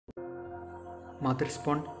Mother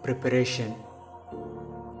spawn preparation.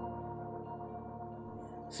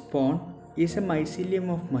 Spawn is a mycelium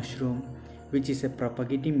of mushroom which is a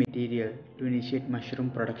propagating material to initiate mushroom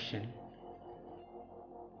production.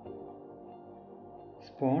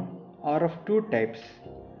 Spawn are of two types,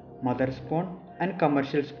 mother spawn and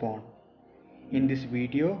commercial spawn. In this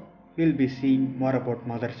video, we will be seeing more about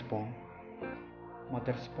mother spawn.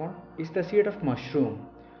 Mother spawn is the seed of mushroom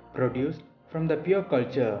produced from the pure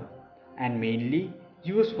culture and mainly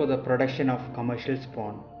used for the production of commercial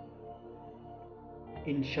spawn.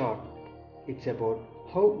 In short, it's about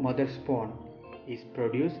how mother spawn is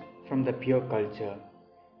produced from the pure culture.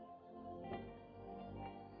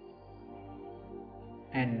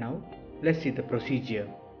 And now, let's see the procedure.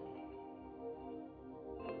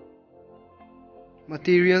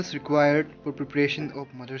 Materials required for preparation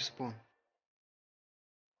of mother spawn.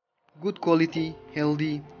 Good quality,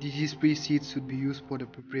 healthy, disease-free seeds should be used for the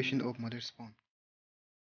preparation of mother spawn.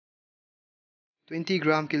 20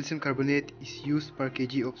 gram calcium carbonate is used per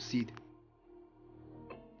kg of seed.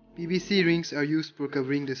 PVC rings are used for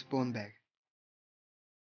covering the spawn bag.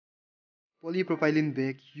 Polypropylene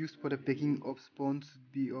bag used for the packing of spawn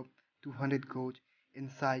should be of 200 gauge and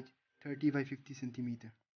size 30 by 50 cm.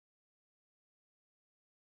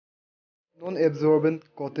 Non-absorbent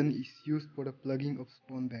cotton is used for the plugging of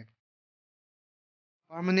spawn bag.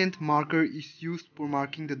 Permanent marker is used for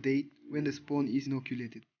marking the date when the spawn is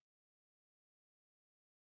inoculated.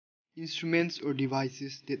 Instruments or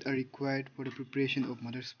devices that are required for the preparation of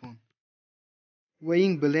mother spawn.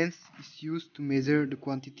 Weighing balance is used to measure the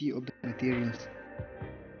quantity of the materials.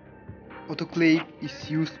 Autoclave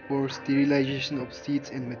is used for sterilization of seeds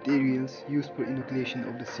and materials used for inoculation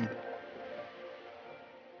of the seed.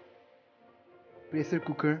 Pressure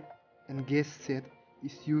cooker and gas set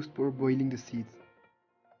is used for boiling the seeds.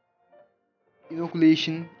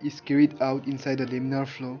 Inoculation is carried out inside a laminar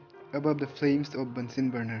flow above the flames of Bunsen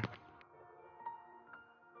burner.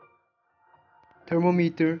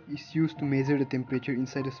 Thermometer is used to measure the temperature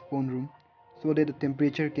inside the spawn room so that the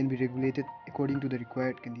temperature can be regulated according to the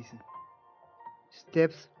required condition.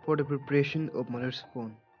 Steps for the preparation of mother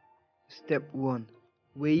spawn. Step 1.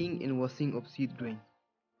 Weighing and washing of seed grain.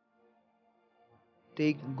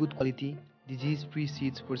 Take good quality, disease-free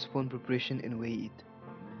seeds for spawn preparation and weigh it.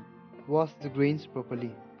 Wash the grains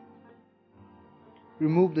properly.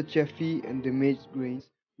 Remove the chaffy and damaged grains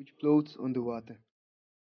which floats on the water.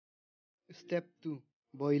 Step 2.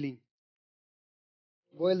 Boiling.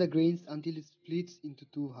 Boil the grains until it splits into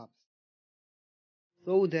two halves,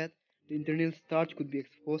 so that the internal starch could be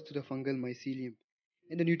exposed to the fungal mycelium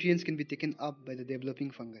and the nutrients can be taken up by the developing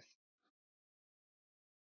fungus.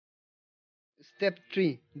 Step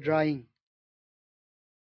 3. Drying.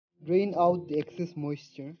 Drain out the excess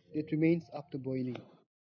moisture that remains after boiling.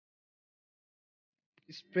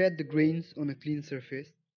 Spread the grains on a clean surface.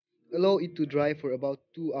 Allow it to dry for about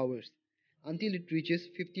 2 hours until it reaches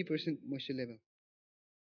 50% moisture level.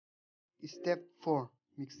 Step 4.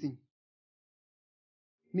 Mixing.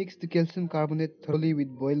 Mix the calcium carbonate thoroughly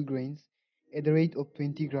with boiled grains at the rate of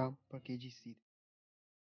 20 gram per kg seed.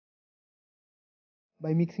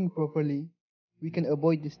 By mixing properly, we can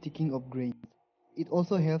avoid the sticking of grains. It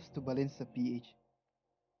also helps to balance the pH.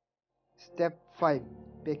 Step 5.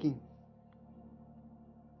 Packing.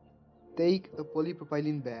 Take a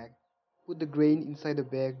polypropylene bag. Put the grain inside the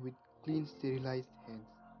bag with clean sterilized hands.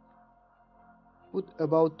 Put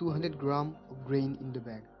about 200 gram of grain in the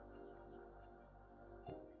bag.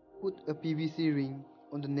 Put a PVC ring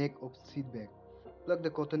on the neck of seed bag. Plug the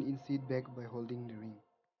cotton in seed bag by holding the ring.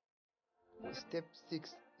 Step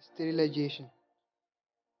 6. Sterilization.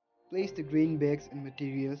 Place the grain bags and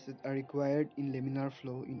materials that are required in laminar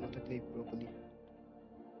flow in autoclave properly.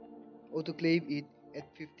 Autoclave it at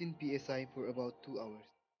 15 psi for about 2 hours.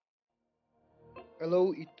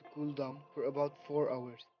 Allow it to cool down for about 4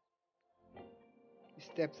 hours.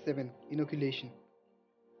 Step 7. Inoculation.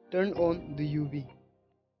 Turn on the UV.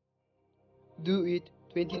 Do it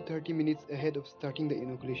 20-30 minutes ahead of starting the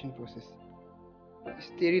inoculation process.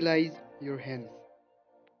 Sterilize your hands.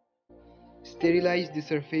 Sterilize the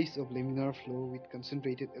surface of laminar flow with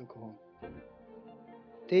concentrated alcohol.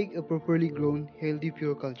 Take a properly grown, healthy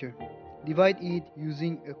pure culture. Divide it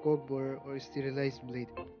using a cork borer or a sterilized blade.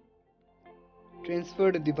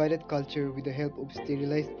 Transfer the divided culture with the help of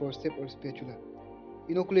sterilized forceps or spatula.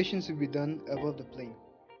 Inoculation should be done above the flame.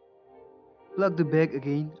 Plug the bag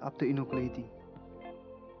again after inoculating.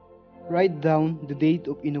 Write down the date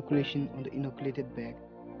of inoculation on the inoculated bag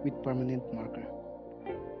with permanent marker.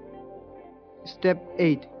 Step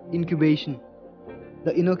 8. Incubation.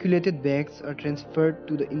 The inoculated bags are transferred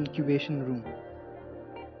to the incubation room.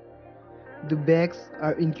 The bags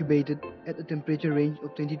are incubated at a temperature range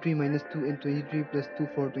of 23 minus 2 and 23 plus 2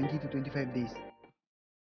 for 20 to 25 days.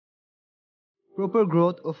 Proper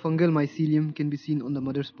growth of fungal mycelium can be seen on the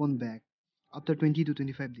mother spawn bag after 20 to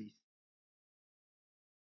 25 days.